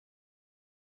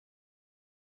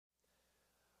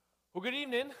Well, good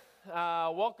evening.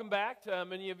 Welcome back to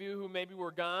many of you who maybe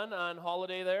were gone on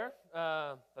holiday there.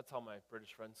 That's how my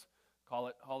British friends call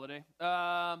it, holiday.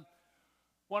 Want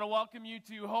to welcome you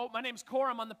to Hope. My name's Cor.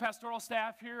 I'm on the pastoral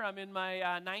staff here. I'm in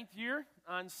my ninth year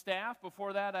on staff.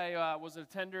 Before that, I was an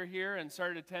attender here and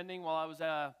started attending while I was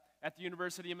at the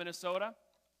University of Minnesota.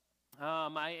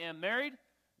 I am married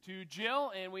to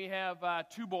Jill, and we have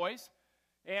two boys.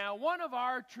 And one of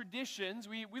our traditions,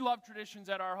 we love traditions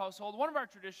at our household. One of our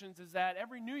traditions is that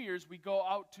every New Year's we go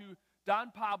out to Don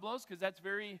Pablo's, because that's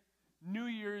very New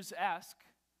Year's-esque,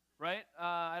 right?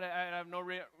 I have no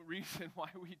reason why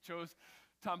we chose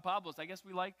Don Pablo's. I guess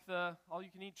we like the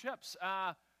all-you-can-eat chips.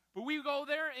 But we go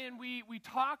there and we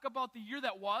talk about the year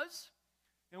that was,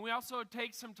 and we also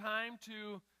take some time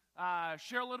to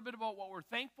share a little bit about what we're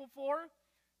thankful for.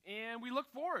 And we look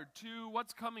forward to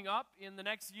what's coming up in the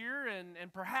next year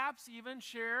and perhaps even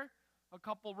share a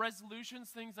couple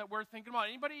resolutions, things that we're thinking about.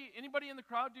 Anybody in the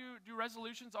crowd do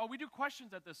resolutions? Oh, we do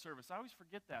questions at this service. I always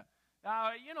forget that.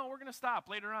 We're going to stop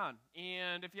later on.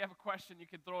 And if you have a question, you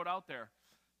can throw it out there.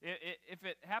 If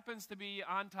it happens to be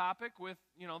on topic with,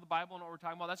 the Bible and what we're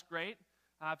talking about, that's great.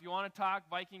 If you want to talk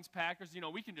Vikings, Packers,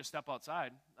 we can just step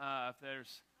outside. If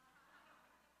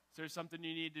there's something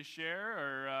you need to share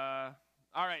or...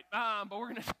 All right, but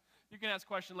you can ask a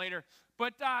question later.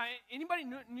 But anybody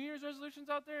New Year's resolutions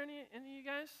out there? Any of you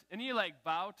guys? Any of you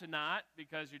vow to not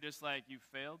because you're just you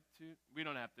failed to? You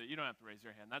don't have to raise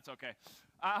your hand. That's okay.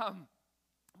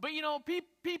 But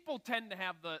people tend to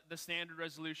have the standard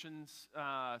resolutions.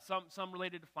 Some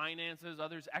related to finances,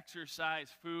 others exercise,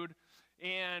 food,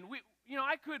 and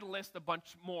I could list a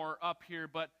bunch more up here,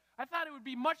 but I thought it would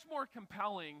be much more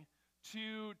compelling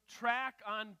to track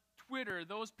on Twitter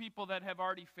those people that have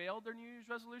already failed their New Year's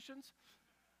resolutions,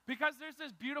 because there's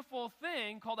this beautiful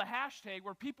thing called a hashtag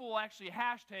where people will actually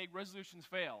hashtag resolutions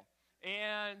fail,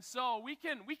 and so we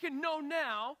can know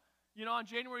now, on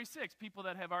January 6th, people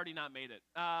that have already not made it.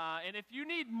 And if you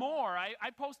need more,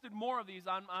 I posted more of these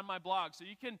on my blog, so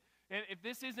you can, if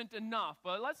this isn't enough,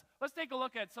 but let's take a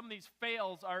look at some of these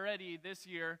fails already this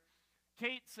year.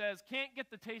 Kate says, "Can't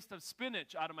get the taste of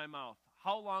spinach out of my mouth.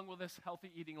 How long will this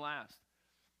healthy eating last?"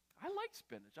 I like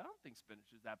spinach. I don't think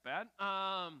spinach is that bad.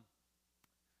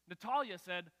 Natalia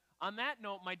said, "On that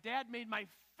note, my dad made my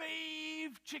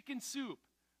fave chicken soup,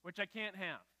 which I can't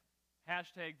have.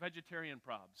 Hashtag vegetarian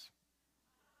probs."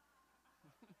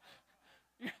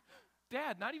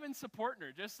 Dad, not even supporting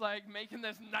her, just making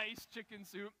this nice chicken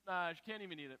soup. She can't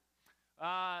even eat it.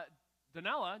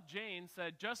 Danella, Jane,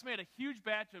 said, "Just made a huge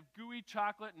batch of gooey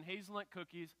chocolate and hazelnut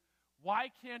cookies. Why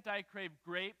can't I crave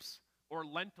grapes or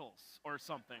lentils or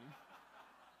something?"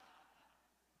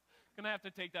 Gonna have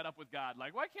to take that up with God.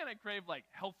 Why can't I crave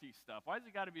healthy stuff? Why has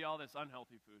it got to be all this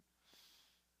unhealthy food?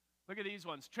 Look at these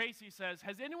ones. Tracy says,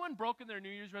 "Has anyone broken their New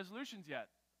Year's resolutions yet?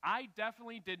 I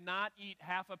definitely did not eat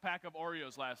half a pack of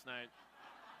Oreos last night."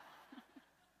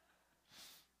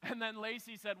 And then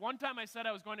Lacey said, "One time I said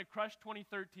I was going to crush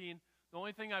 2013. The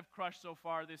only thing I've crushed so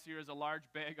far this year is a large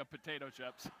bag of potato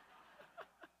chips."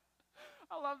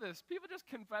 I love this. People just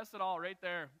confess it all right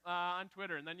there on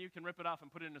Twitter, and then you can rip it off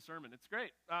and put it in a sermon. It's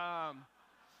great.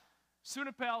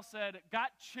 Sunapal said,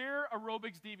 "Got chair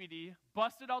aerobics DVD,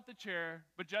 busted out the chair,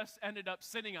 but just ended up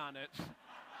sitting on it."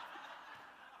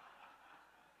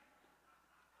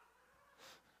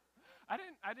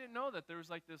 I didn't know that there was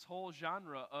this whole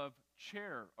genre of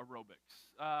chair aerobics.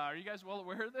 Are you guys well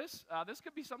aware of this? This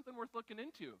could be something worth looking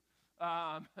into.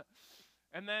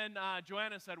 And then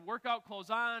Joanna said, "Workout clothes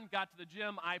on, got to the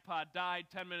gym, iPod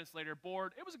died, 10 minutes later,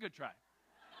 bored. It was a good try."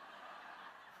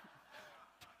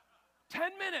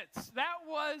 10 minutes. That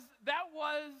was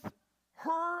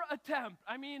her attempt.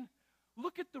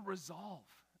 Look at the resolve.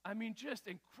 Just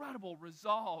incredible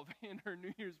resolve in her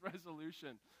New Year's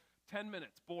resolution. 10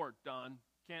 minutes, bored, done.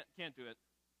 Can't do it.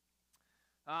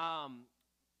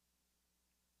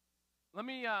 Let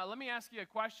me ask you a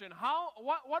question.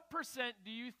 What percent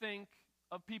do you think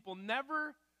of people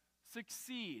never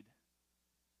succeed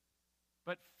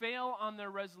but fail on their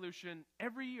resolution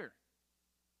every year?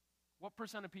 What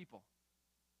percent of people?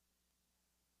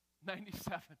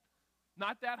 97.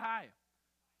 Not that high.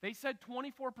 They said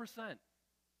 24%.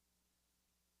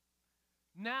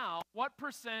 Now, what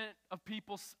percent of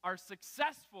people are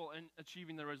successful in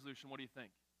achieving their resolution? What do you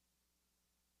think?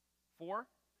 4?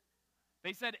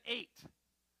 They said 8.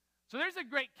 So there's a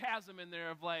great chasm in there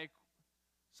of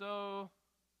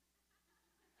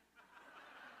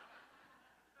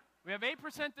we have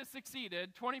 8% that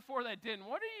succeeded, 24 that didn't.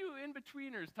 What are you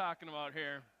in-betweeners talking about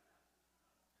here?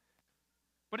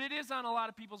 but it is on a lot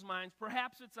of people's minds.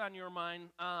 Perhaps it's on your mind.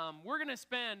 We're going to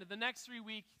spend the next 3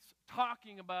 weeks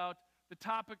talking about the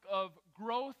topic of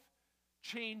growth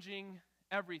changing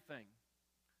everything.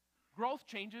 Growth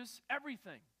changes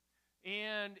everything.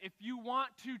 And if you want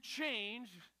to change,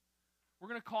 we're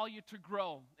going to call you to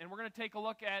grow. And we're going to take a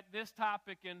look at this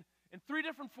topic in 3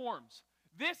 different forms.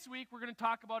 This week, we're going to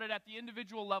talk about it at the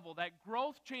individual level, that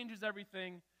growth changes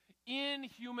everything in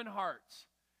human hearts.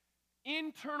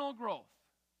 Internal growth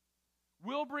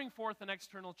will bring forth an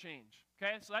external change.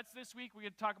 Okay, so that's this week. We're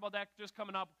going to talk about that just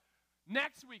coming up.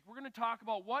 Next week, we're going to talk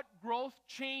about what growth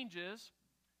changes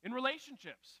in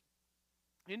relationships.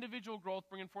 Individual growth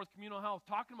bringing forth communal health.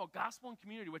 Talking about gospel and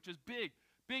community, which is big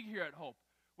here at Hope.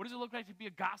 What does it look like to be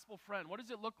a gospel friend? What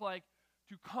does it look like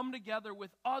to come together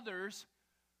with others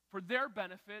for their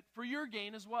benefit, for your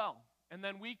gain as well? And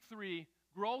then week 3,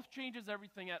 growth changes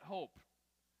everything at Hope.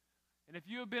 And if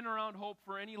you have been around Hope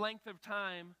for any length of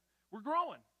time, we're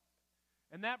growing.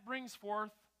 And that brings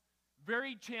forth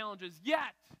varied challenges.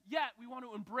 Yet, we want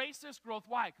to embrace this growth.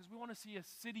 Why? Because we want to see a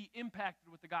city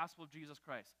impacted with the gospel of Jesus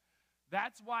Christ.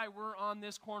 That's why we're on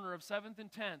this corner of 7th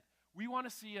and 10th. We want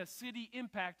to see a city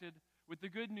impacted with the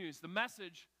good news, the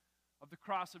message of the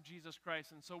cross of Jesus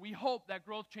Christ. And so we hope that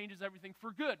growth changes everything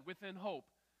for good within Hope,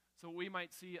 so we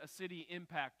might see a city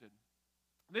impacted.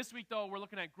 This week, though, we're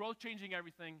looking at growth changing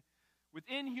everything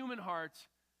within human hearts,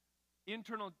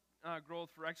 internal growth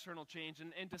for external change.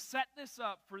 And to set this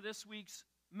up for this week's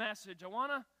message, I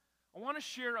want to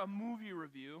share a movie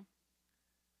review.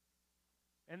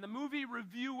 And the movie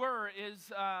reviewer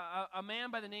is a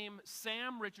man by the name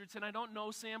Sam Richardson. I don't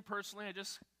know Sam personally. I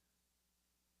just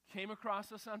came across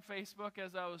this on Facebook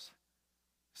as I was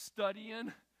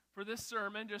studying for this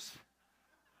sermon, just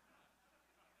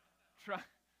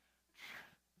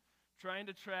trying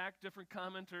to track different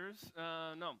commenters.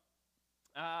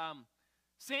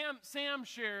 Sam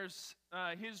shares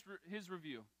his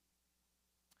review.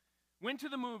 Went to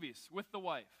the movies with the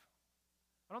wife.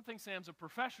 I don't think Sam's a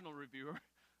professional reviewer.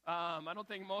 I don't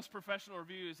think most professional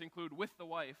reviews include with the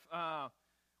wife.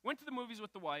 Went to the movies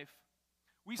with the wife.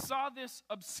 We saw this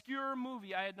obscure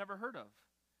movie I had never heard of.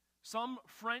 Some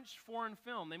French foreign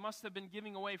film. They must have been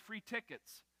giving away free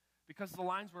tickets because the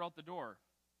lines were out the door.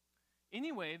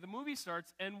 Anyway, the movie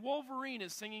starts and Wolverine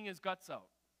is singing his guts out.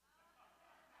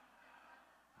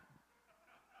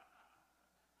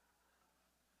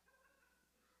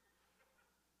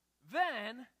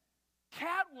 Then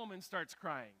Catwoman starts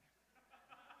crying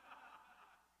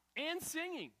and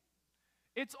singing.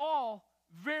 It's all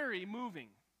very moving.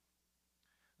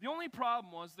 The only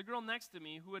problem was the girl next to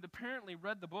me, who had apparently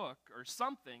read the book or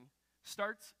something,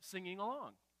 starts singing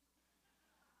along.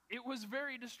 It was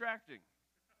very distracting.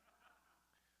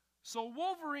 So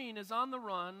Wolverine is on the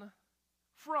run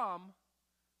from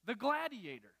the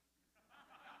Gladiator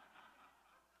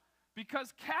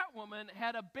because Catwoman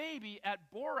had a baby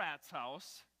at Borat's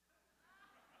house.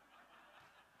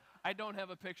 I don't have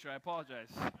a picture, I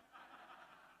apologize.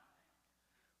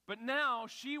 But now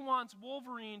she wants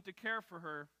Wolverine to care for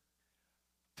her.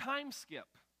 Time skip.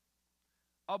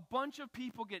 A bunch of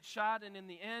people get shot, and in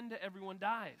the end, everyone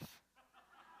dies.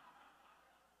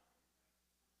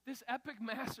 This epic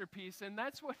masterpiece, and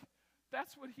that's what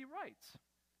he writes.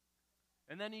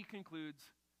 And then he concludes,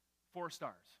 4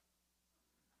 stars.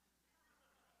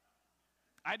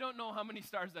 I don't know how many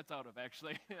stars that's out of,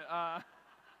 actually.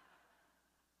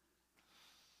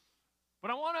 But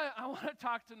I want to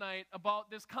talk tonight about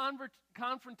this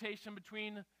confrontation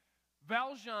between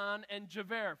Valjean and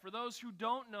Javert. For those who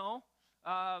don't know,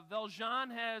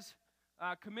 Valjean has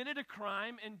committed a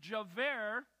crime, and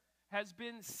Javert has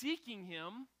been seeking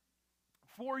him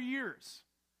for years.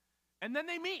 And then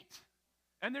they meet,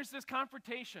 and there's this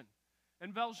confrontation.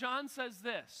 And Valjean says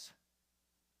this.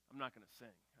 I'm not going to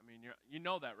sing. I mean, you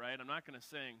know that, right? I'm not going to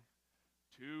sing.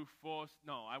 2, 4,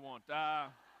 no, I won't.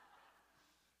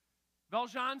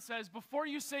 Valjean says, before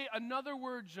you say another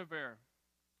word, Javert,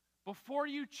 before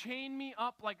you chain me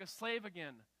up like a slave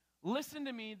again, listen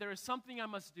to me, there is something I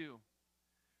must do.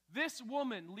 This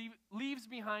woman leaves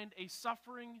behind a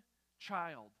suffering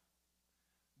child.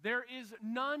 There is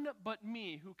none but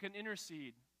me who can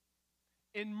intercede.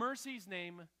 In mercy's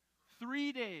name,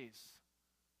 3 days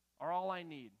are all I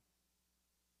need.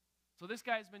 So this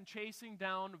guy's been chasing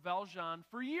down Valjean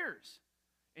for years.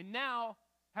 And now,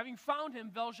 having found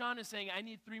him, Valjean is saying, I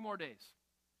need 3 more days.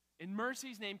 In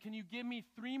mercy's name, can you give me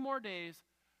 3 more days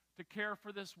to care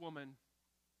for this woman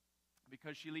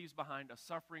because she leaves behind a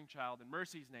suffering child? In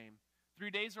mercy's name,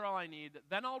 3 days are all I need.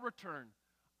 Then I'll return.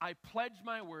 I pledge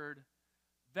my word.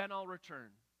 Then I'll return.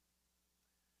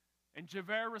 And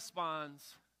Javert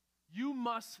responds, you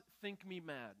must think me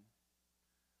mad.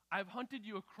 I've hunted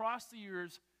you across the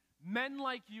years. Men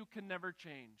like you can never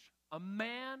change. A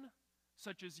man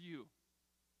such as you.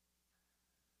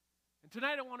 And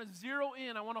tonight I want to zero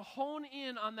in, I want to hone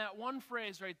in on that one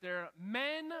phrase right there.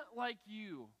 Men like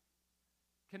you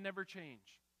can never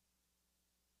change.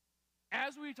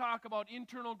 As we talk about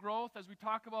internal growth, as we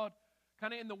talk about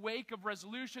kind of in the wake of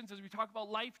resolutions, as we talk about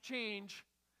life change,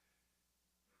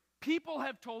 people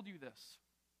have told you this.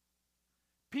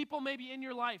 People maybe in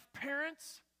your life,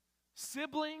 parents,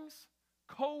 siblings,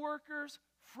 coworkers,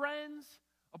 friends,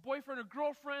 a boyfriend or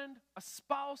girlfriend, a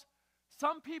spouse.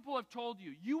 Some people have told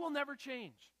you, you will never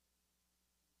change.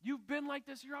 You've been like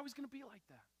this, you're always going to be like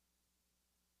that.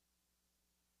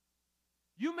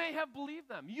 You may have believed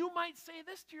them. You might say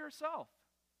this to yourself.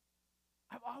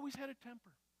 I've always had a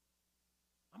temper.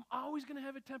 I'm always going to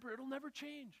have a temper. It'll never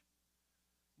change.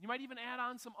 You might even add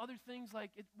on some other things like,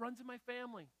 it runs in my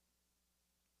family.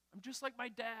 I'm just like my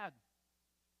dad.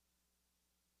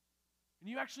 And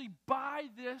you actually buy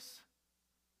this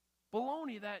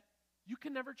baloney that you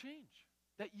can never change,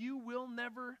 that you will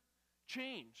never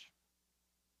change.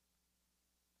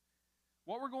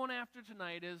 What we're going after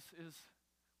tonight is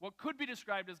what could be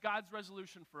described as God's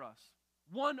resolution for us,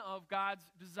 one of God's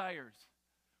desires.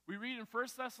 We read in 1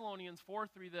 Thessalonians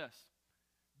 4:3 this.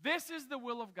 This is the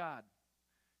will of God,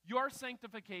 your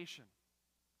sanctification.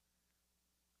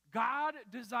 God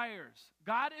desires,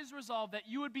 God is resolved that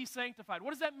you would be sanctified.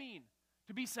 What does that mean,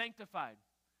 to be sanctified?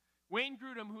 Wayne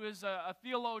Grudem, who is a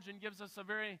theologian, gives us a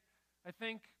very, I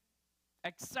think,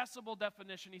 accessible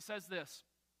definition. He says this: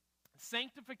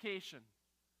 sanctification,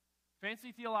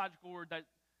 fancy theological word, that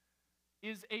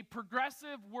is a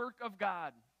progressive work of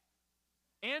God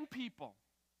and people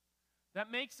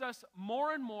that makes us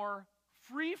more and more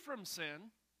free from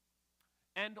sin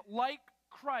and like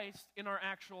Christ in our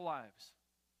actual lives.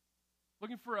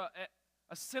 Looking for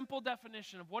a simple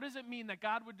definition of what does it mean that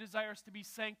God would desire us to be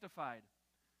sanctified.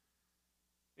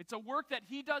 It's a work that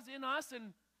he does in us,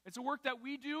 and it's a work that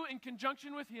we do in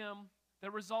conjunction with him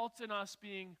that results in us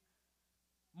being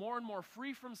more and more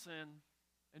free from sin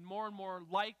and more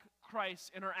like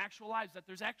Christ in our actual lives, that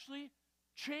there's actually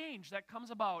change that comes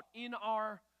about in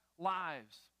our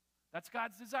lives. That's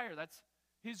God's desire. That's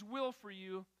his will for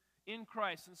you in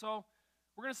Christ. And so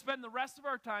we're going to spend the rest of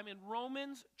our time in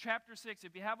Romans chapter 6.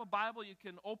 If you have a Bible, you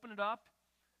can open it up.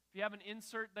 If you have an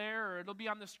insert there, or it'll be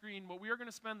on the screen. But we are going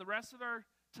to spend the rest of our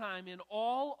time in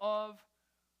all of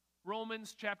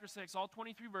Romans chapter 6, all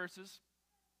 23 verses.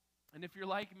 And if you're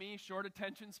like me, short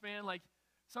attention span, like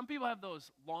some people have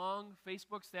those long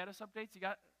Facebook status updates.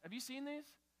 Have you seen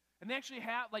these? And they actually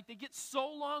have, like, they get so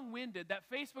long-winded that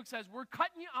Facebook says, we're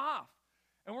cutting you off.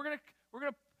 And we're gonna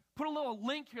put a little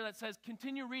link here that says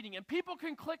continue reading. And people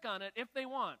can click on it if they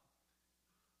want.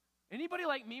 Anybody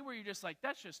like me where you're just like,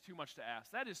 that's just too much to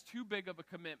ask. That is too big of a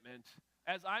commitment.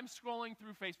 As I'm scrolling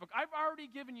through Facebook, I've already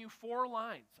given you 4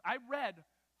 lines. I read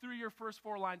through your first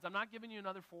 4 lines. I'm not giving you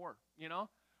another 4, you know?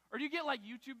 Or do you get like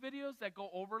YouTube videos that go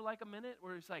over like a minute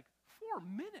where it's like, 4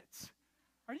 minutes?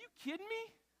 Are you kidding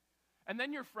me? And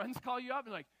then your friends call you up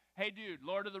and like, hey dude,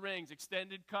 Lord of the Rings,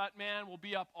 extended cut, man, we'll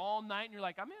be up all night. And you're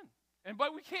like, I'm in.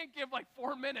 But we can't give like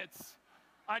 4 minutes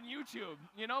on YouTube,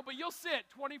 you know? But you'll sit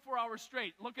 24 hours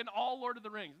straight looking all Lord of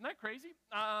the Rings. Isn't that crazy?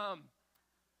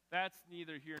 That's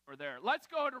neither here nor there. Let's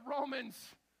go to Romans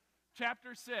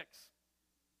chapter 6.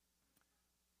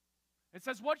 It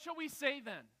says, what shall we say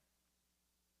then?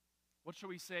 What shall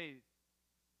we say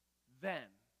then?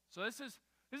 So this is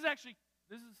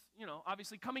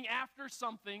obviously coming after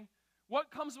something. What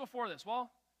comes before this?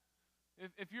 Well,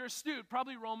 if you're astute,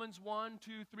 probably Romans 1,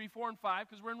 2, 3, 4, and 5,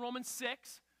 because we're in Romans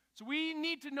 6. So we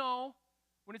need to know,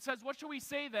 when it says, what shall we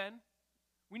say then?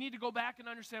 We need to go back and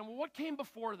understand, well, what came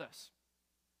before this?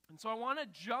 And so I want to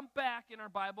jump back in our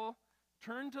Bible,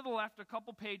 turn to the left a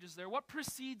couple pages there. What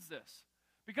precedes this?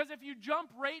 Because if you jump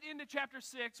right into chapter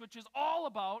 6, which is all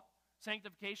about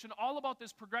sanctification, all about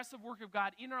this progressive work of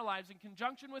God in our lives in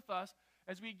conjunction with us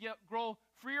as we grow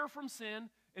freer from sin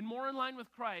and more in line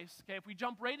with Christ, okay, if we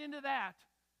jump right into that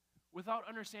without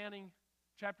understanding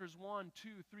chapters 1, 2,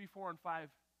 3, 4, and 5,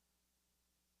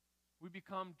 we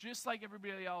become just like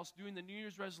everybody else doing the New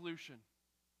Year's resolution,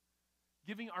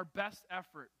 giving our best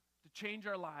effort to change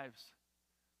our lives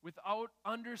without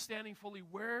understanding fully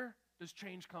where does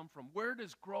change come from? Where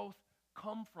does growth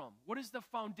come from? What is the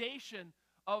foundation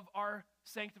of our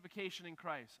sanctification in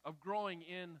Christ, of growing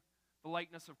in the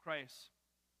likeness of Christ?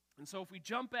 And so if we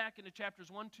jump back into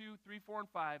chapters 1, 2, 3, 4, and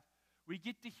 5, we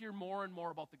get to hear more and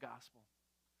more about the gospel.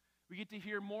 We get to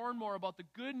hear more and more about the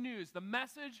good news, the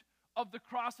message of the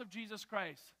cross of Jesus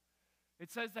Christ.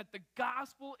 It says that the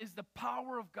gospel is the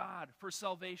power of God for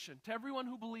salvation to everyone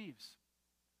who believes.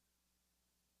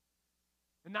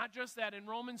 And not just that, in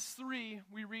Romans 3,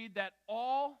 we read that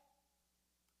Paul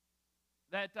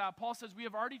says we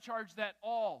have already charged that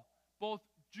all, both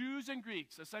Jews and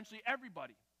Greeks, essentially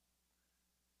everybody,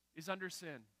 is under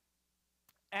sin.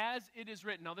 As it is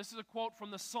written. Now, this is a quote from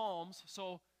the Psalms,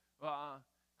 so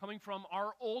coming from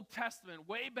our Old Testament,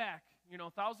 way back,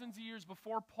 thousands of years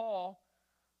before Paul,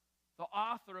 the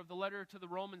author of the letter to the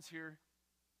Romans here,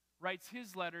 writes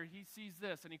his letter. He sees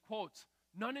this, and he quotes,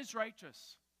 "None is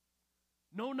righteous.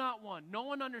 No, not one. No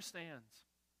one understands.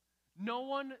 No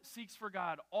one seeks for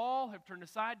God. All have turned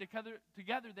aside.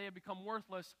 Together they have become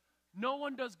worthless. No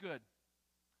one does good.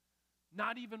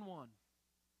 Not even one."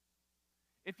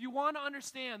 If you want to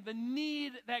understand the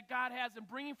need that God has in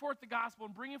bringing forth the gospel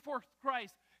and bringing forth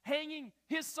Christ, hanging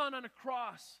his son on a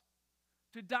cross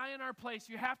to die in our place,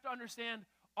 you have to understand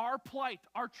our plight.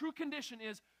 Our true condition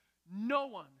is no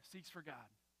one seeks for God.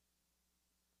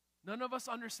 None of us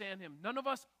understand him. None of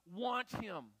us want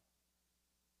him.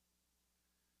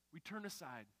 We turn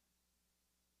aside.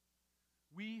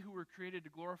 We who were created to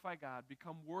glorify God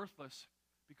become worthless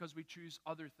because we choose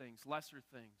other things, lesser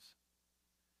things,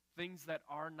 things that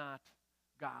are not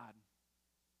God.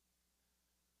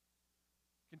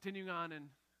 Continuing on in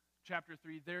chapter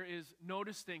 3, there is no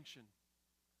distinction,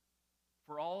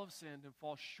 for all have sinned and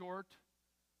fall short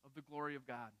of the glory of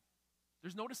God.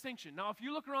 There's no distinction. Now, if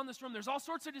you look around this room, there's all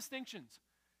sorts of distinctions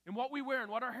in what we wear and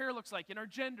what our hair looks like, in our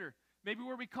gender, maybe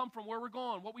where we come from, where we're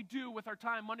going, what we do with our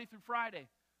time Monday through Friday.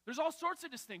 There's all sorts of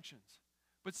distinctions.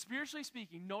 But spiritually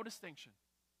speaking, no distinction.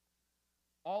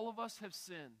 All of us have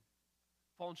sinned,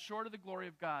 fallen short of the glory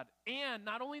of God. And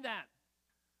not only that,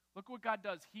 look what God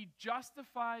does. He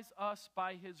justifies us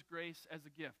by his grace as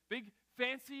a gift. Big,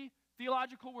 fancy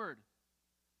theological word.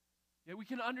 Yeah, we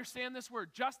can understand this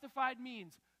word. Justified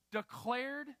means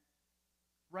declared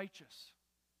righteous.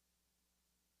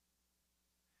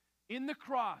 In the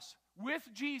cross, with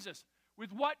Jesus,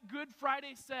 with what Good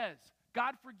Friday says,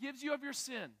 God forgives you of your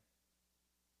sin.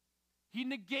 He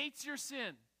negates your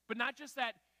sin. But not just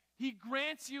that, he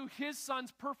grants you his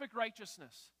son's perfect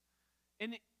righteousness.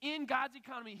 And in God's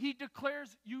economy, he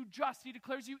declares you just. He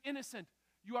declares you innocent.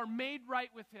 You are made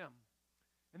right with him.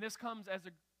 And this comes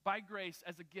by grace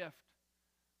as a gift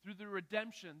through the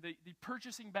redemption, the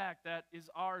purchasing back that is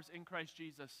ours in Christ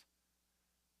Jesus.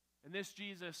 And this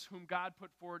Jesus, whom God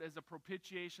put forward as a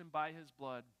propitiation by his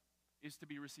blood, is to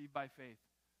be received by faith.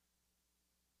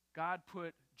 God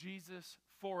put Jesus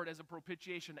forward as a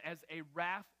propitiation, as a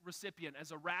wrath recipient,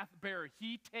 as a wrath bearer.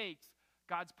 He takes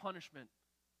God's punishment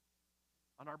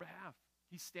on our behalf.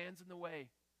 He stands in the way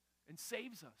and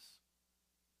saves us.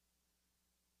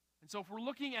 And so if we're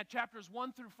looking at chapters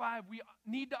 1 through 5, we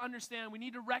need to understand, we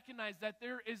need to recognize that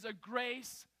there is a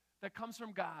grace that comes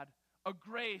from God, a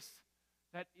grace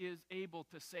that is able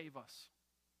to save us.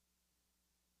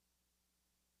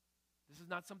 This is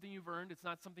not something you've earned. It's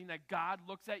not something that God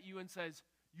looks at you and says,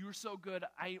 "You're so good,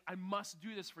 I must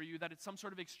do this for you," that it's some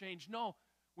sort of exchange. No,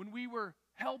 when we were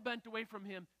hell-bent away from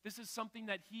him, this is something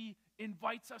that he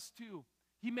invites us to.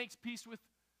 He makes peace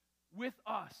with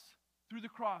us through the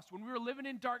cross. When we were living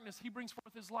in darkness, he brings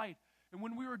forth his light. And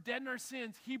when we were dead in our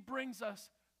sins, he brings us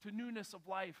to newness of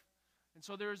life. And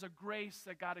so there is a grace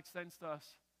that God extends to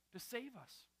us to save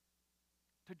us,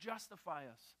 to justify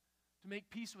us, to make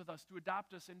peace with us, to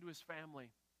adopt us into his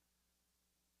family.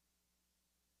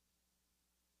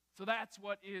 So that's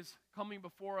what is coming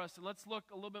before us. And let's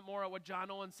look a little bit more at what John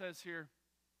Owen says here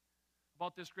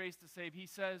about this grace to save. He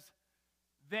says,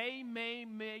 they may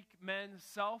make men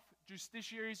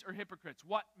self-justiciaries or hypocrites.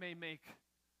 What may make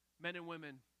men and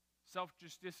women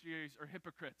self-justiciaries or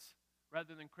hypocrites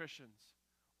rather than Christians?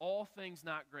 All things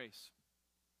not grace.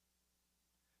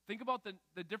 Think about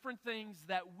the different things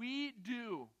that we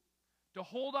do to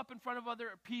hold up in front of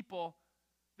other people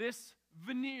this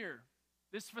veneer,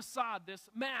 this facade, this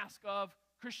mask of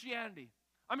Christianity.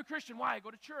 I'm a Christian. Why? I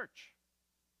go to church.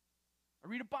 I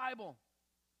read a Bible.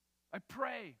 I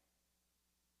pray.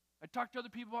 I talk to other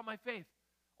people about my faith.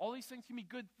 All these things can be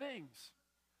good things.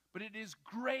 But it is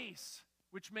grace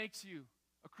which makes you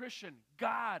a Christian.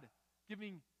 God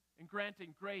giving and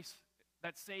granting grace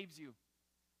that saves you.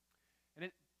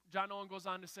 And John Owen goes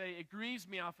on to say, it grieves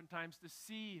me oftentimes to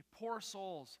see poor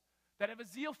souls that have a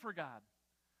zeal for God,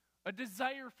 a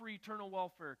desire for eternal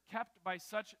welfare, kept by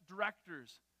such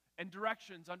directors and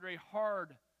directions under a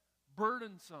hard,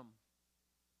 burdensome,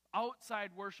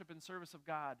 outside worship and service of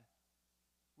God,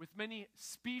 with many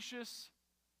specious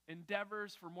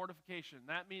endeavors for mortification.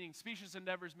 That meaning, specious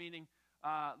endeavors meaning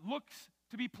looks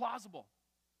to be plausible,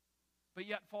 but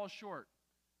yet falls short.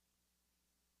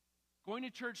 Going to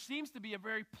church seems to be a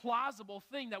very plausible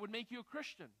thing that would make you a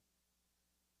Christian.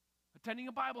 Attending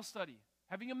a Bible study,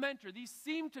 having a mentor, these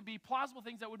seem to be plausible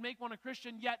things that would make one a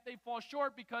Christian, yet they fall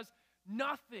short because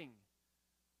nothing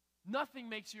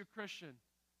makes you a Christian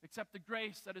except the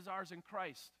grace that is ours in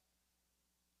Christ.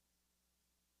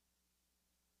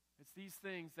 It's these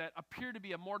things that appear to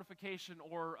be a mortification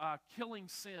or killing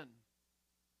sin.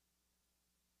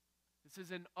 This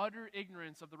is an utter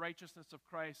ignorance of the righteousness of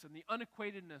Christ and the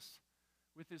unacquaintedness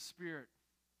with His Spirit.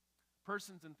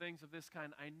 Persons and things of this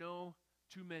kind, I know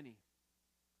too many.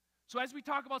 So as we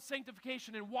talk about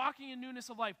sanctification and walking in newness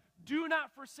of life, do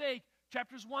not forsake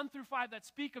chapters 1 through 5 that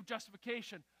speak of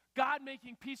justification. God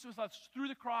making peace with us through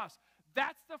the cross.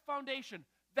 That's the foundation.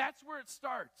 That's where it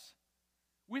starts.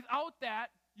 Without that,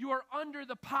 you are under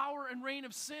the power and reign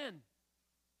of sin.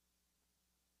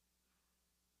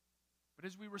 But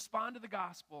as we respond to the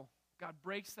gospel, God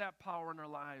breaks that power in our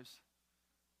lives.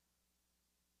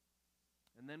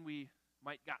 And then we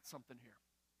might got something here.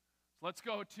 So let's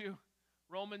go to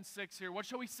Romans 6 here. What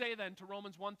shall we say then to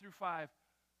Romans 1 through 5?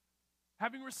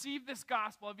 Having received this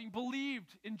gospel, having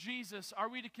believed in Jesus, are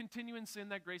we to continue in sin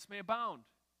that grace may abound?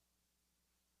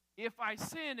 If I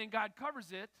sin and God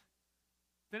covers it,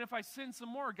 then if I sin some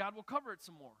more, God will cover it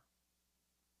some more.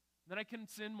 Then I can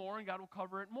sin more and God will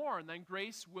cover it more, and then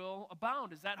grace will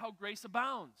abound. Is that how grace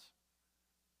abounds?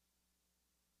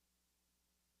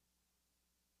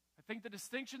 I think the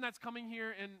distinction that's coming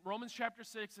here in Romans chapter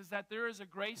 6 is that there is a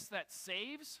grace that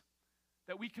saves,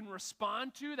 that we can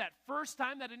respond to, that first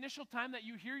time, that initial time that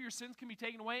you hear your sins can be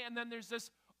taken away, and then there's this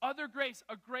other grace,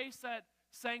 a grace that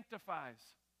sanctifies.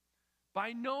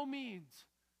 By no means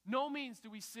do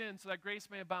we sin so that grace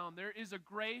may abound. There is a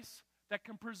grace that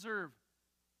can preserve,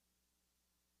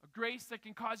 a grace that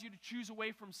can cause you to choose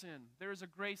away from sin. There is a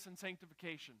grace in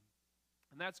sanctification.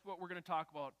 And that's what we're going to talk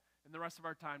about in the rest of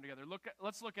our time together.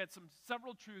 Let's look at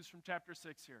several truths from chapter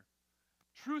 6 here.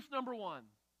 Truth number 1.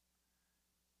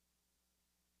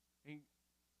 In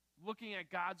looking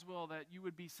at God's will that you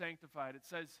would be sanctified, it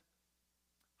says,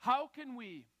 how can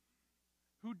we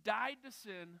who died to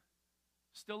sin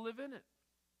still live in it?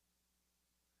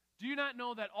 Do you not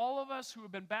know that all of us who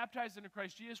have been baptized into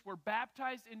Christ Jesus were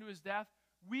baptized into His death?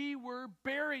 We were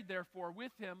buried, therefore,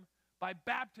 with Him by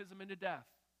baptism into death.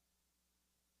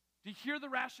 Do you hear the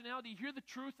rationale? Do you hear the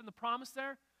truth and the promise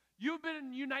there? You've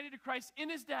been united to Christ in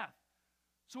His death.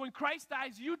 So when Christ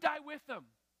dies, you die with Him.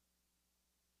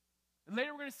 And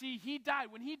later we're going to see He died.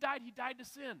 When He died to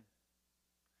sin.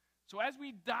 So as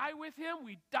we die with Him,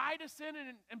 we die to sin.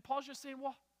 And Paul's just saying,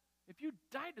 well, if you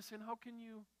died to sin, how can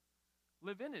you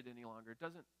live in it any longer? It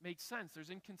doesn't make sense. There's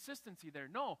inconsistency there.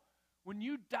 No, when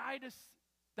you die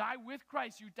with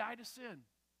Christ, you die to sin.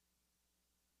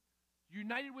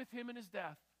 United with Him in His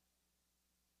death.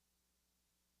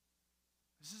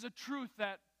 This is a truth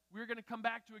that we're going to come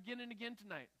back to again and again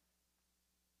tonight.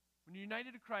 When you're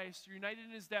united to Christ, you're united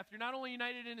in His death. You're not only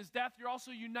united in His death, you're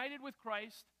also united with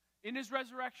Christ in His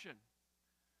resurrection.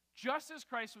 Just as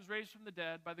Christ was raised from the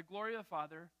dead by the glory of the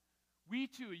Father, we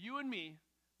too, you and me,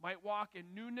 might walk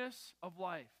in newness of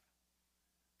life.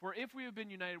 For if we have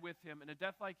been united with Him in a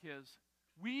death like His,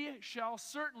 we shall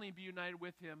certainly be united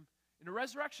with Him in a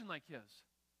resurrection like His.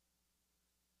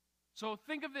 So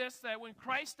think of this, that when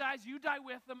Christ dies, you die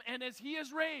with Him, and as He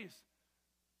is raised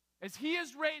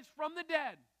from the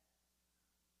dead,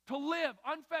 to live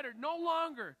unfettered, no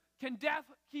longer can death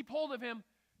keep hold of Him,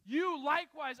 you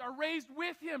likewise are raised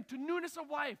with Him to newness of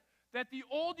life, that the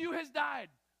old you has died.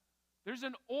 There's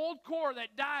an old Cor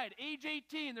that died, age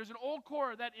 18. There's an old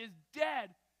Cor that is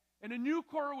dead, and a new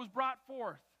Cor was brought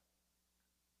forth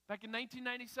back in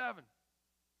 1997.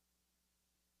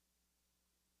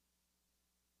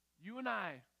 You and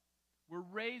I were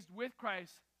raised with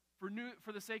Christ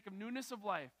for the sake of newness of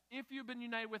life. If you've been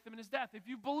united with Him in His death, if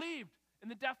you believed in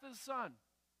the death of the Son,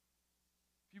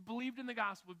 if you believed in the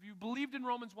gospel, if you believed in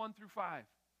Romans 1 through 5,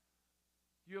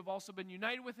 you have also been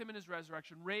united with Him in His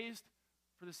resurrection, raised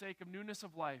for the sake of newness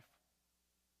of life.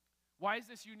 Why is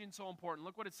this union so important?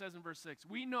 Look what it says in verse 6.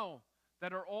 We know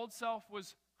that our old self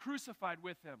was crucified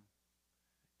with Him.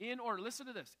 In order, listen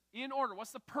to this. In order,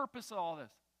 what's the purpose of all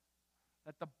this?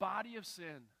 That the body of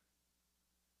sin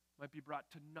might be brought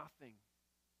to nothing,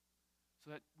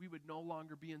 so that we would no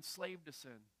longer be enslaved to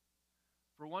sin.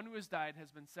 For one who has died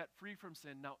has been set free from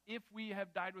sin. Now, if we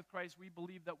have died with Christ, we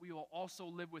believe that we will also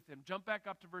live with Him. Jump back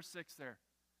up to verse 6 there.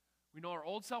 We know our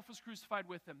old self was crucified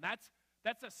with Him.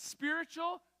 That's a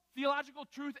spiritual, theological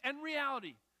truth and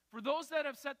reality. For those that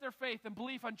have set their faith and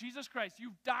belief on Jesus Christ,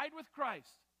 you've died with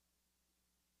Christ.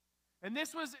 And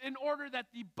this was in order that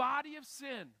the body of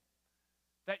sin,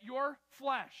 that your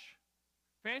flesh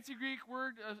fancy Greek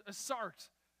word, sarx,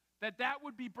 that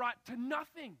would be brought to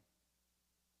nothing.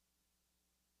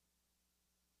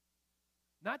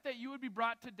 Not that you would be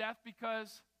brought to death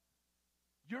because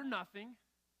you're nothing.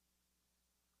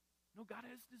 No, God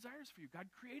has desires for you. God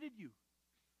created you.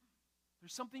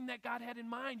 There's something that God had in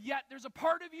mind, yet there's a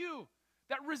part of you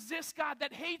that resists God,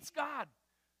 that hates God,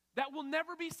 that will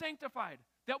never be sanctified,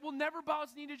 that will never bow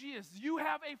its knee to Jesus. You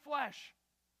have a flesh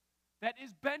that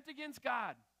is bent against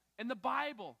God, and the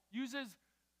Bible uses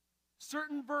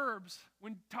certain verbs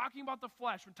when talking about the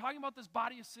flesh, when talking about this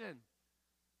body of sin.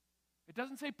 It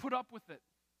doesn't say put up with it.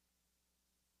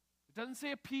 It doesn't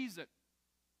say appease it.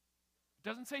 It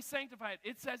doesn't say sanctify it.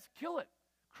 It says kill it.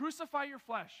 Crucify your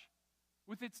flesh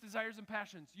with its desires and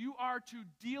passions. You are to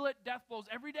deal it death blows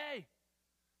every day.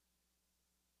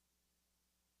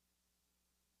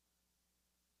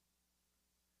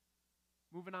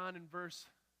 Moving on in verse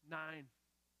 9.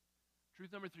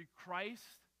 Truth number 3, Christ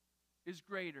is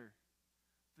greater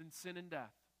than sin and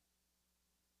death.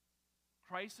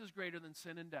 Christ is greater than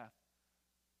sin and death.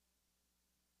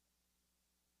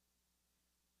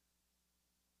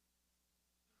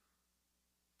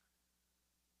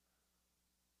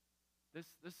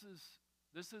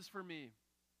 This is for me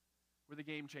where the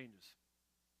game changes.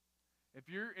 If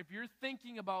you're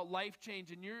thinking about life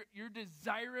change and you're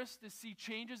desirous to see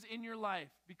changes in your life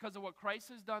because of what Christ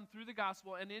has done through the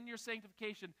gospel and in your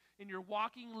sanctification, in your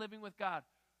walking and living with God,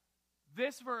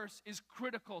 this verse is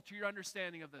critical to your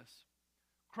understanding of this.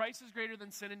 Christ is greater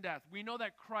than sin and death. We know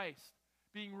that Christ,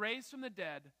 being raised from the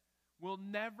dead, will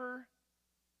never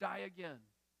die again.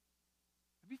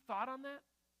 Have you thought on that?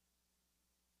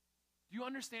 Do you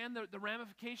understand the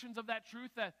ramifications of that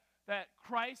truth, that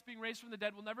Christ, being raised from the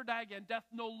dead, will never die again? Death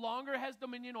no longer has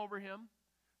dominion over him.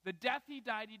 The death he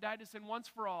died to sin once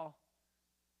for all.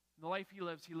 In the life he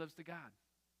lives to God.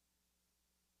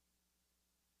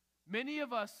 Many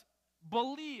of us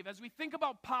believe, as we think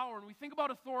about power, and we think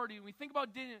about authority, and we think about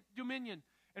dominion,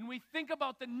 and we think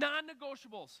about the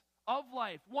non-negotiables of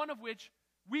life, one of which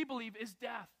we believe is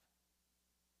death.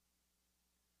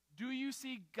 Do you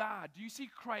see God? Do you see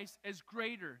Christ as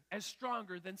greater, as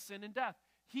stronger than sin and death?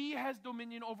 He has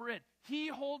dominion over it. He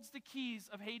holds the keys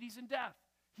of Hades and death.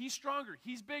 He's stronger.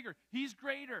 He's bigger. He's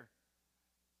greater.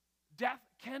 Death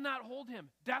cannot hold him.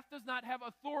 Death does not have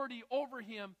authority over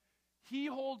him. He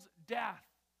holds death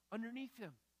underneath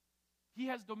him. He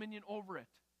has dominion over it.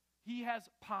 He has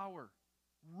power,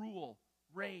 rule,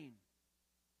 reign.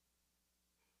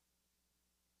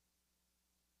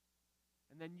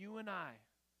 And then you and I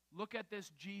look at this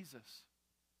Jesus,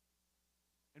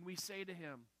 and we say to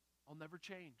him, I'll never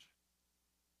change.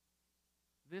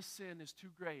 This sin is too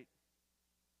great.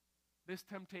 This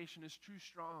temptation is too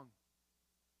strong.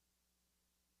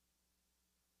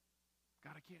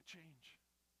 God, I can't change.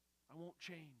 I won't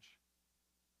change.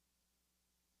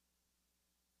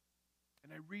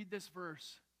 And I read this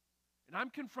verse, and I'm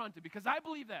confronted because I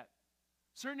believe that.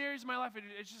 Certain areas of my life,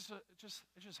 it's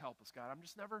just helpless, God. I'm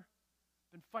just never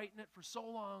been fighting it for so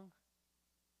long.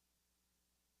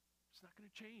 It's not going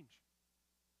to change.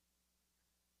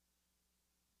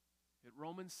 Yet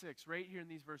Romans 6, right here in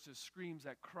these verses, screams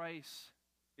that Christ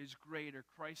is greater,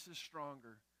 Christ is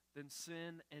stronger than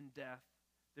sin and death.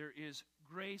 There is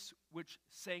grace which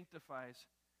sanctifies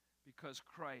because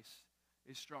Christ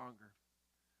is stronger.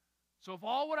 So if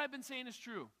all what I've been saying is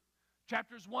true,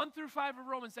 chapters 1 through 5 of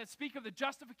Romans that speak of the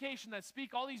justification, that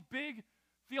speak all these big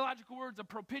theological words of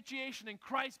propitiation and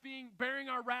Christ bearing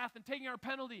our wrath and taking our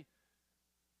penalty.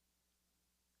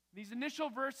 These initial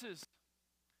verses,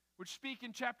 which speak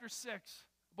in chapter 6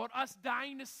 about us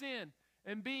dying to sin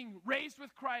and being raised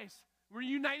with Christ, we're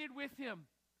united with him,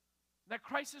 that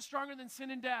Christ is stronger than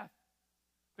sin and death.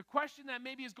 The question that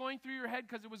maybe is going through your head,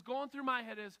 because it was going through my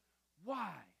head, is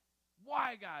why?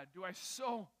 Why, God, do I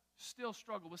so still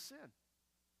struggle with sin?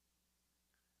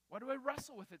 Why do I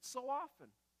wrestle with it so often?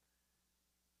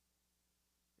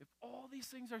 If all these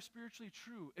things are spiritually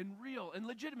true and real and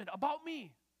legitimate about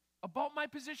me, about my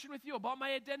position with you, about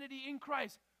my identity in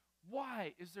Christ,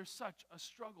 why is there such a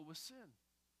struggle with sin?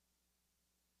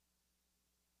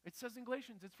 It says in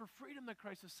Galatians, it's for freedom that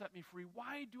Christ has set me free.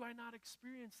 Why do I not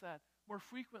experience that more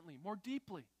frequently, more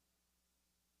deeply?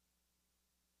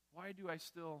 Why do I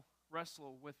still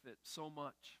wrestle with it so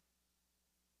much?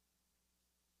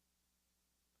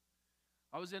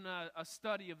 I was in a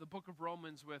study of the book of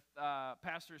Romans with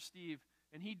Pastor Steve,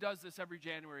 and he does this every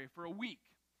January for a week.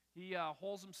 He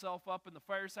holds himself up in the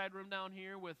fireside room down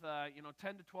here with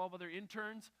 10 to 12 other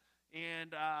interns,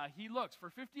 and he looks for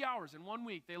 50 hours in 1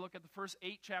 week. They look at the first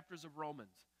 8 chapters of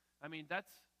Romans. I mean, that's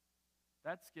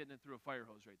That's getting it through a fire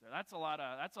hose right there. That's a lot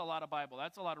of Bible.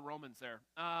 That's a lot of Romans there.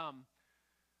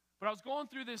 But I was going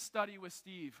through this study with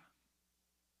Steve,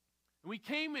 and we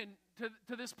came in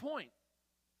to this point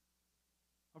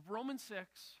of Romans 6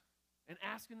 and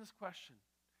asking this question.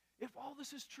 If all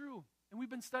this is true, and we've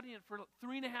been studying it for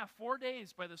 3.5, 4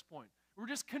 days by this point, we're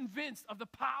just convinced of the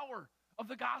power of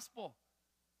the gospel,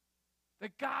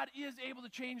 that God is able to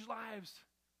change lives.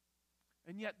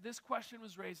 And yet this question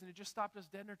was raised, and it just stopped us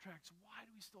dead in our tracks. Why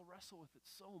do we still wrestle with it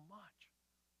so much?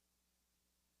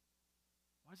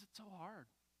 Why is it so hard?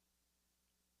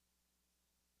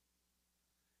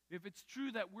 If it's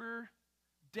true that we're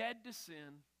dead to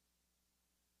sin,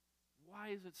 why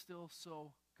is it still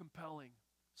so compelling,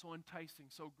 so enticing,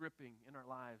 so gripping in our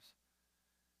lives?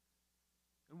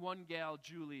 And one gal,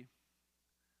 Julie,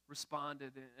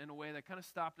 responded in a way that kind of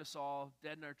stopped us all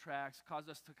dead in our tracks, caused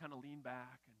us to kind of lean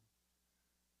back and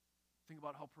think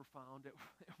about how profound it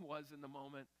was in the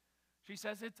moment. She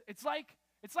says, it's like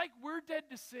we're dead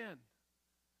to sin,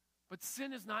 but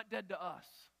sin is not dead to us.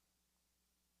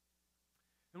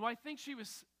 And what I think she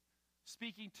was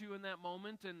speaking to in that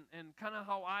moment, and kind of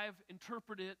how I've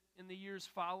interpreted it in the years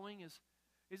following,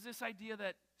 is this idea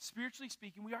that, spiritually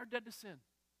speaking, we are dead to sin.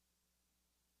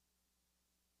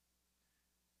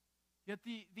 Yet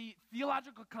the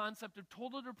theological concept of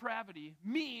total depravity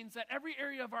means that every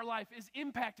area of our life is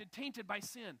impacted, tainted by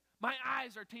sin. My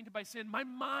eyes are tainted by sin. My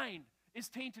mind is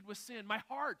tainted with sin. My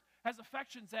heart has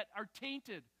affections that are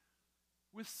tainted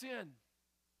with sin.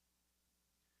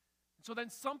 So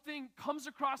then something comes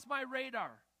across my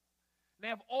radar, and I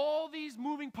have all these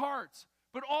moving parts,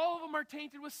 but all of them are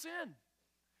tainted with sin.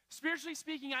 Spiritually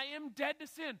speaking, I am dead to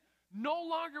sin. No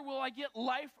longer will I get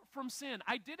life from sin.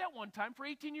 I did at one time for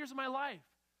 18 years of my life.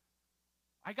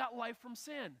 I got life from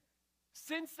sin.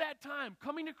 Since that time,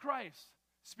 coming to Christ,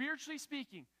 spiritually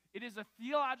speaking, it is a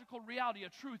theological reality, a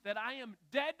truth, that I am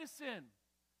dead to sin.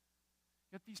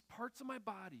 Yet these parts of my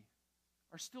body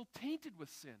are still tainted with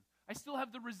sin. I still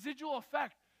have the residual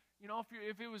effect. You know,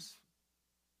 if it was,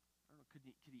 I don't know, could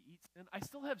he eat sin? I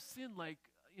still have sin like,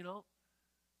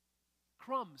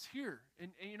 crumbs here.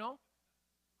 And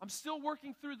I'm still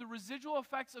working through the residual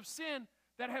effects of sin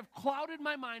that have clouded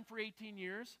my mind for 18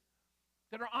 years,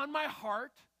 that are on my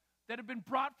heart, that have been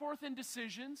brought forth in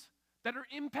decisions, that are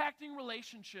impacting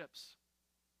relationships.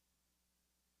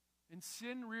 And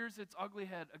sin rears its ugly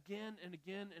head again and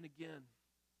again and again.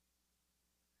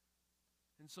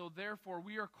 And so therefore,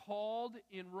 we are called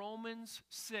in Romans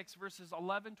 6, verses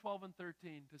 11, 12, and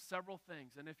 13 to several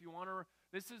things. And if you want to,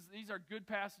 these are good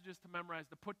passages to memorize,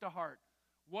 to put to heart.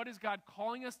 What is God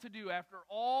calling us to do after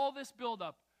all this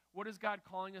buildup? What is God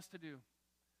calling us to do?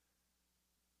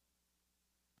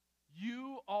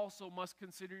 You also must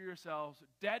consider yourselves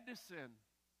dead to sin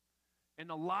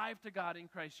and alive to God in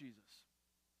Christ Jesus.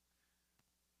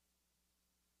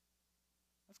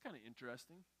 That's kind of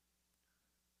interesting.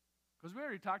 Because we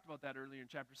already talked about that earlier in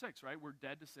chapter 6, right? We're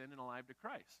dead to sin and alive to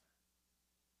Christ.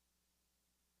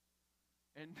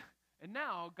 And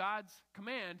now God's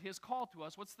command, his call to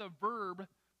us, what's the verb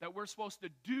that we're supposed to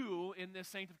do in this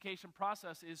sanctification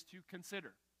process is to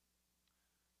consider,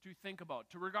 to think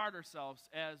about, to regard ourselves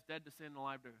as dead to sin and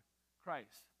alive to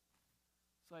Christ.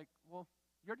 It's like, well,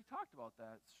 you already talked about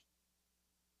that.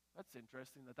 That's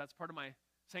interesting that's part of my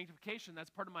sanctification.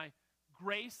 That's part of my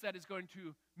grace that is going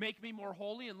to make me more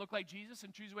holy and look like Jesus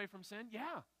and choose away from sin.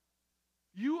 Yeah.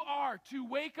 You are to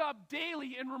wake up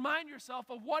daily and remind yourself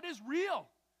of what is real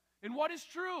and what is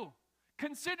true.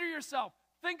 Consider yourself.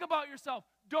 Think about yourself.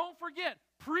 Don't forget.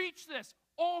 Preach this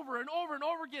over and over and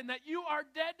over again, that you are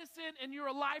dead to sin and you're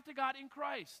alive to God in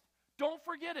Christ. Don't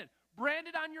forget it. Brand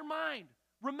it on your mind.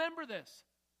 Remember this.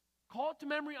 Call it to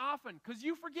memory often, because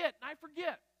you forget and I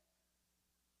forget.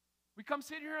 We come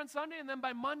sit here on Sunday, and then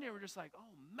by Monday we're just like,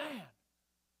 oh man,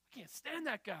 I can't stand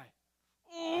that guy.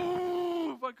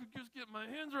 Oh, if I could just get my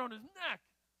hands around his neck.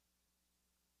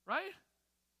 Right?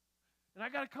 And I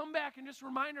got to come back and just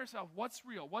remind ourselves, what's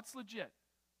real, what's legit?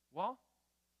 Well,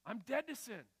 I'm dead to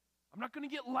sin. I'm not going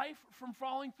to get life from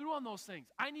following through on those things.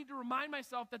 I need to remind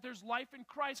myself that there's life in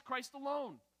Christ, Christ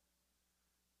alone.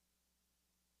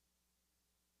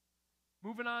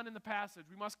 Moving on in the passage,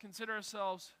 we must consider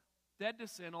ourselves dead to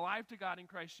sin, alive to God in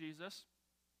Christ Jesus.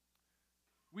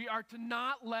 We are to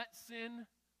not let sin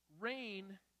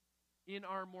reign in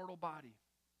our mortal body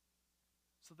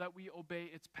so that we obey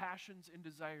its passions and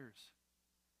desires.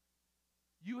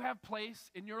 You have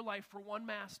place in your life for one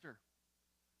master,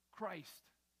 Christ.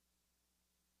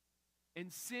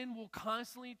 And sin will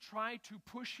constantly try to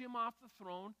push him off the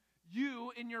throne.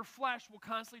 You, in your flesh, will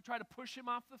constantly try to push him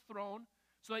off the throne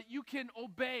so that you can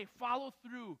obey, follow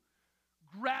through,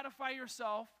 gratify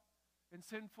yourself in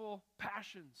sinful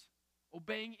passions,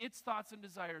 obeying its thoughts and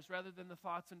desires rather than the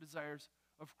thoughts and desires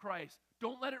of Christ.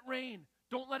 Don't let it reign.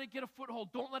 Don't let it get a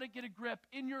foothold. Don't let it get a grip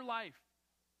in your life,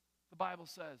 the Bible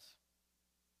says.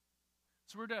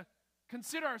 So we're to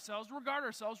consider ourselves, regard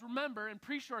ourselves, remember, and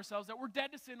preach to ourselves that we're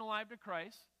dead to sin, alive to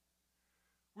Christ.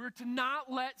 We're to not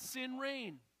let sin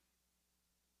reign.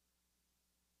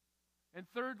 And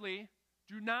thirdly,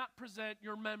 do not present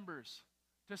your members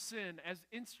to sin as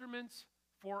instruments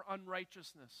for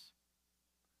unrighteousness,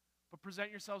 but present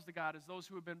yourselves to God as those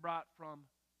who have been brought from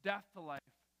death to life,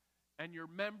 and your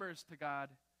members to God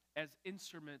as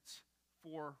instruments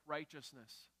for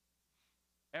righteousness.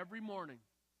 Every morning,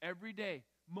 every day,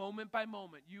 moment by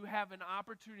moment, you have an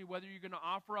opportunity, whether you're going to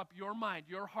offer up your mind,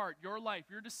 your heart, your life,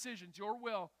 your decisions, your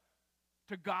will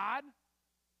to God,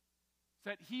 so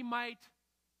that He might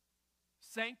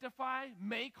sanctify,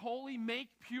 make holy, make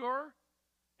pure,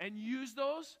 and use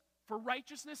those for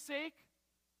righteousness' sake.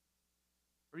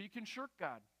 Or you can shirk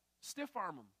God,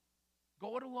 stiff-arm Him,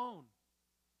 go it alone.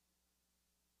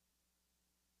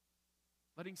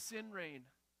 Letting sin reign,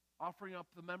 offering up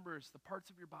the members, the parts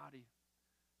of your body,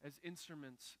 as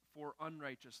instruments for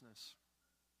unrighteousness.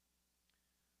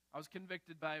 I was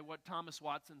convicted by what Thomas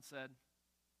Watson said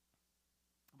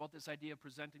about this idea of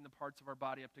presenting the parts of our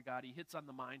body up to God. He hits on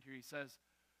the mind here. He says,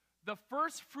 the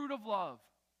first fruit of love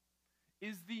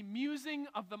is the musing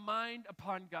of the mind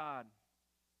upon God.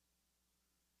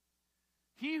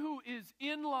 He who is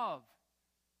in love,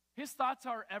 his thoughts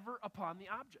are ever upon the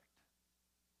object.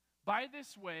 By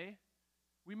this way,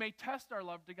 we may test our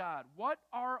love to God. What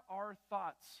are our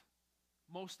thoughts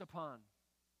most upon?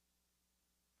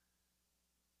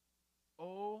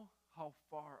 Oh, how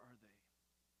far are they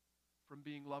from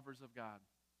being lovers of God,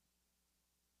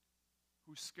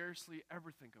 who scarcely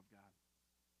ever think of God?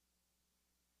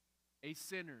 A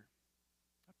sinner,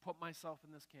 I put myself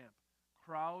in this camp,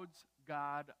 crowds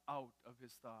God out of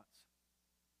his thoughts.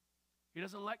 He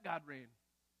doesn't let God reign.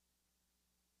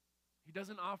 He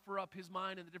doesn't offer up his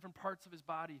mind and the different parts of his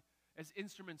body as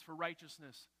instruments for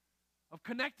righteousness, of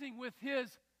connecting with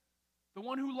the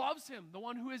one who loves him, the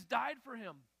one who has died for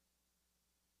him.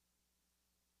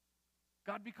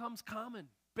 God becomes common,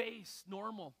 base,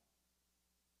 normal.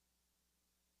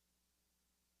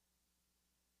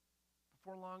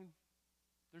 Before long,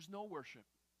 there's no worship.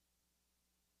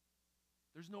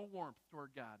 There's no warmth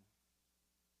toward God.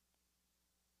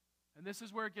 And this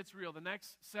is where it gets real. The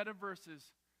next set of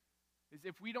verses is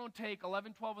if we don't take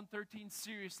 11, 12, and 13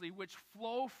 seriously, which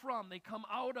flow from, they come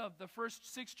out of the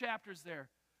first 6 chapters there.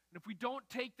 And if we don't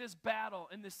take this battle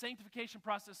and this sanctification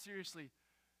process seriously,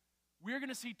 we're going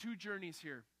to see 2 journeys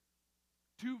here.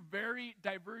 2 very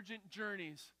divergent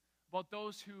journeys about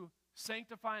those who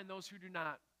sanctify and those who do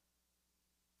not.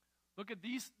 Look at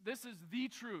these. This is the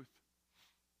truth.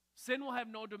 Sin will have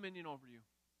no dominion over you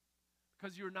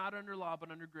because you are not under law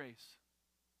but under grace.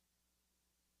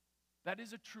 That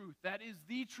is a truth. That is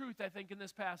the truth, I think, in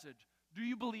this passage. Do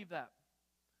you believe that?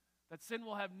 That sin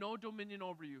will have no dominion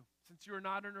over you since you are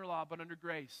not under law but under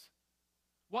grace.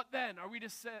 What then? Are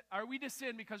we to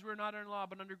sin because we're not under law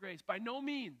but under grace? By no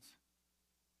means.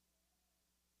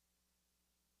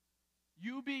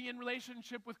 You being in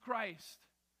relationship with Christ,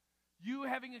 you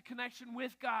having a connection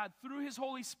with God through His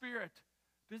Holy Spirit,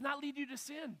 does not lead you to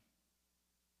sin.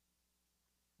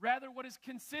 Rather, what is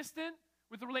consistent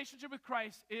with the relationship with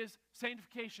Christ is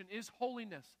sanctification, is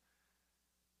holiness.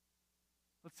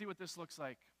 Let's see what this looks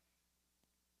like.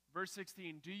 Verse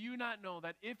 16, do you not know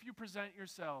that if you present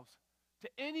yourselves to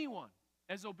anyone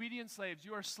as obedient slaves,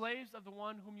 you are slaves of the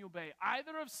one whom you obey,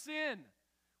 either of sin,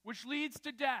 which leads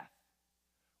to death,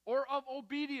 or of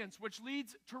obedience, which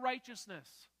leads to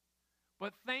righteousness?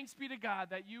 But thanks be to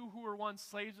God that you who were once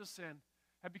slaves of sin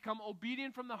have become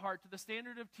obedient from the heart to the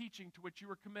standard of teaching to which you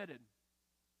were committed,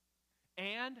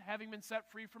 and, having been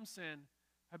set free from sin,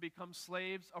 have become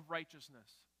slaves of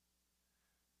righteousness.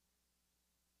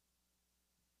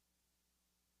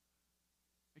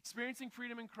 Experiencing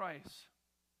freedom in Christ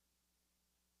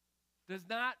does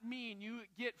not mean you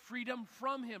get freedom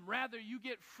from Him. Rather, you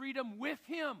get freedom with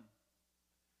Him.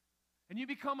 And you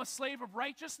become a slave of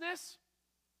righteousness.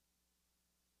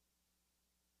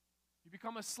 You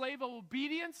become a slave of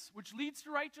obedience, which leads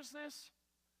to righteousness,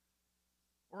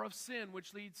 or of sin,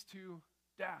 which leads to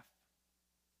death.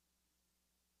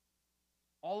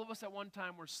 All of us at one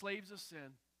time were slaves of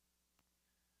sin,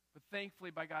 but thankfully,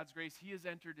 by God's grace, He has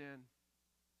entered in.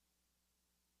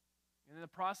 And in the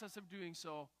process of doing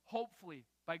so, hopefully,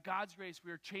 by God's grace,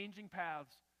 we are changing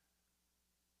paths,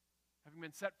 having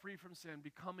been set free from sin,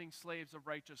 becoming slaves of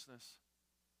righteousness.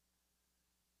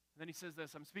 Then he says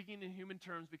this, I'm speaking in human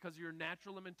terms because of your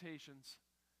natural limitations.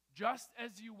 Just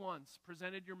as you once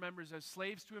presented your members as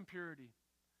slaves to impurity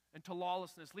and to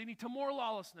lawlessness, leading to more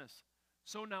lawlessness,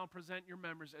 so now present your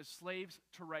members as slaves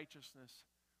to righteousness,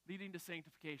 leading to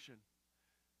sanctification.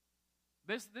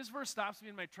 This verse stops me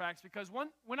in my tracks because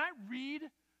when I read,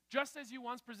 just as you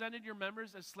once presented your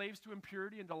members as slaves to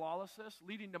impurity and to lawlessness,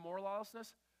 leading to more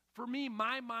lawlessness, for me,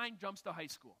 my mind jumps to high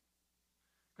school.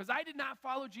 Because I did not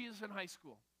follow Jesus in high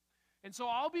school. And so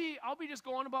I'll be just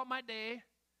going about my day,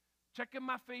 checking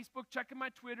my Facebook, checking my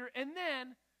Twitter, and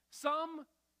then some,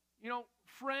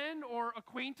 friend or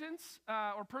acquaintance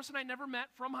or person I never met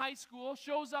from high school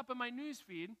shows up in my news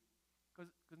feed,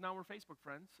 because now we're Facebook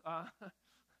friends.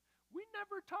 We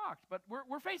never talked, but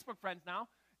we're Facebook friends now,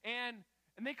 and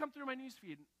they come through my news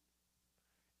feed.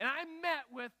 And I'm met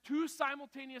with two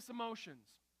simultaneous emotions.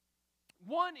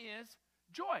 One is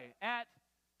joy at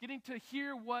getting to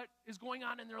hear what is going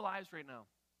on in their lives right now.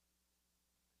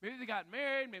 Maybe they got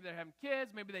married, maybe they're having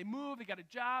kids, maybe they moved, they got a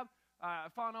job. I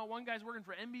found out one guy's working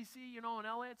for NBC, in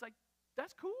LA. It's like,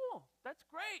 that's cool. That's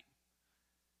great.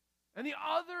 And the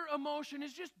other emotion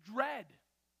is just dread.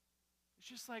 It's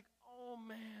just like, oh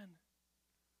man,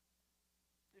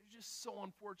 it was just so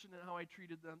unfortunate how I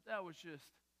treated them. I was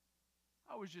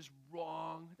just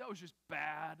wrong. That was just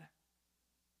bad.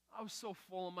 I was so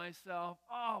full of myself.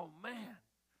 Oh man.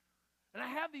 And I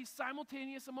have these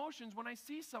simultaneous emotions when I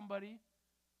see somebody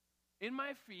in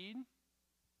my feed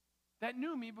that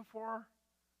knew me before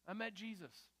I met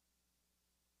Jesus.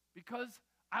 Because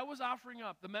I was offering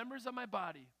up the members of my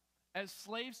body as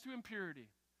slaves to impurity,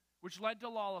 which led to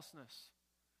lawlessness,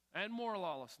 and more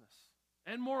lawlessness,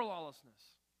 and more lawlessness.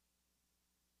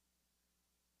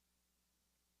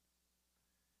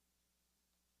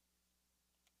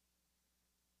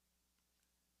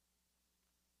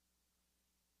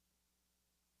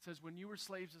 It says, when you were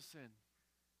slaves of sin,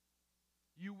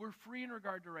 you were free in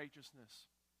regard to righteousness.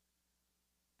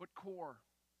 But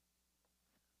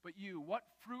what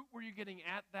fruit were you getting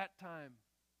at that time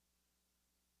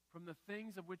from the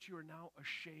things of which you are now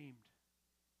ashamed?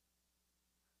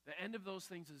 The end of those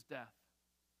things is death.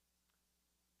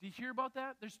 Do you hear about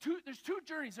that? There's two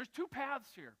journeys, there's two paths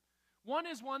here. One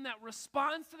is one that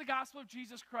responds to the gospel of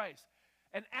Jesus Christ.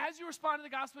 And as you respond to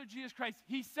the gospel of Jesus Christ,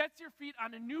 he sets your feet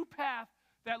on a new path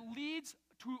that leads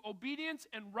to obedience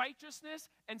and righteousness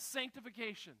and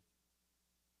sanctification.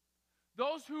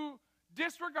 Those who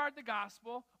disregard the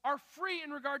gospel are free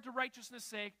in regard to righteousness'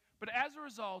 sake, but as a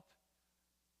result,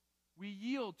 we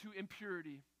yield to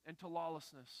impurity and to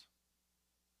lawlessness.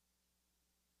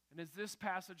 And as this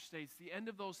passage states, the end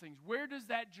of those things, where does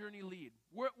that journey lead?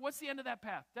 What's the end of that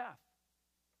path? Death.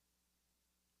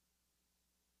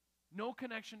 No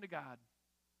connection to God.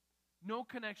 No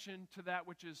connection to that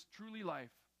which is truly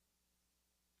life.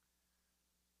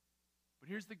 But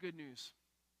here's the good news.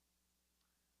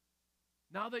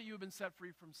 Now that you have been set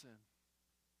free from sin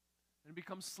and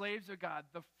become slaves of God,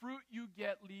 the fruit you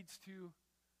get leads to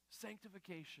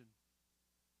sanctification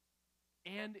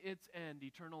and its end,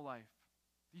 eternal life.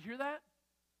 Do you hear that?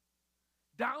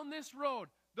 Down this road,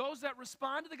 those that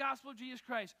respond to the gospel of Jesus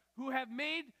Christ,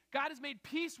 God has made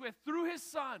peace with through his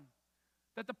Son,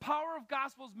 that the power of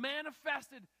gospel is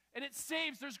manifested and it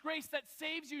saves. There's grace that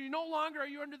saves you. No longer are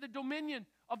you under the dominion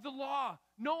of the law.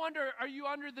 No longer are you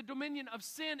under the dominion of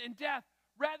sin and death.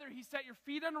 Rather, he set your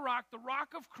feet on a rock, the rock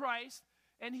of Christ,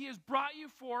 and he has brought you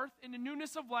forth in the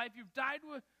newness of life. You've died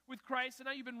with Christ, and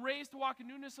now you've been raised to walk in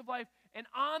newness of life. And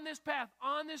on this path,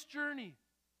 on this journey,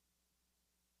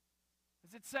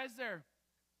 as it says there,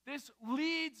 this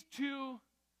leads to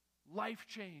life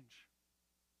change,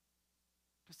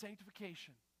 to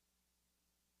sanctification.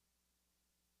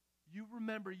 You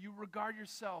remember, you regard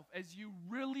yourself as you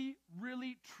really,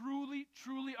 really, truly,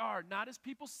 truly are. Not as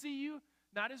people see you,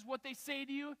 not as what they say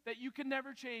to you, that you can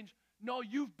never change. No,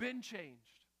 you've been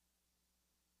changed.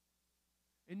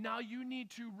 And now you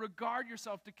need to regard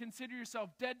yourself, to consider yourself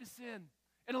dead to sin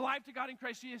and alive to God in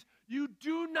Christ Jesus. You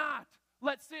do not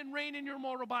let sin reign in your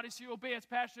mortal body so you obey its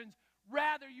passions.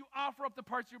 Rather, you offer up the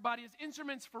parts of your body as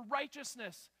instruments for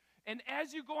righteousness. And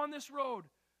as you go on this road,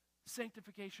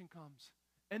 sanctification comes.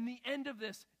 And the end of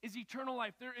this is eternal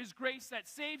life. There is grace that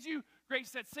saves you,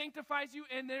 grace that sanctifies you,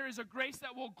 and there is a grace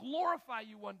that will glorify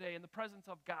you one day in the presence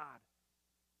of God.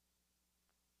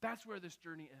 That's where this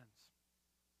journey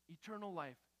ends. Eternal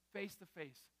life, face to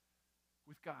face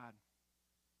with God.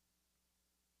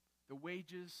 The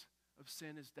wages of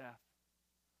sin is death.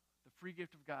 The free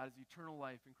gift of God is eternal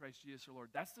life in Christ Jesus our Lord.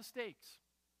 That's the stakes.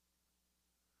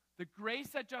 The grace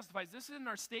that justifies, this is in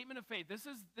our statement of faith. This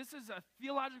is a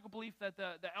theological belief that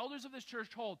the elders of this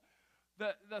church hold.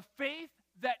 The faith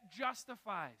that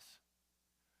justifies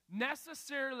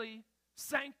necessarily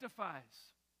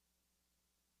sanctifies.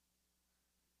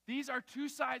 These are two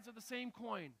sides of the same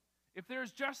coin. If there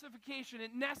is justification,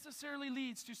 it necessarily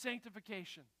leads to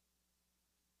sanctification.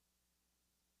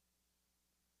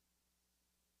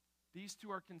 These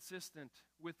two are consistent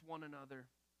with one another.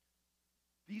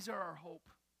 These are our hope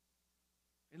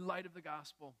in light of the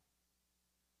gospel.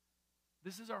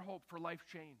 This is our hope for life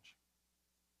change.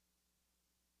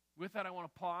 With that, I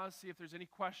want to pause, see if there's any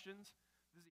questions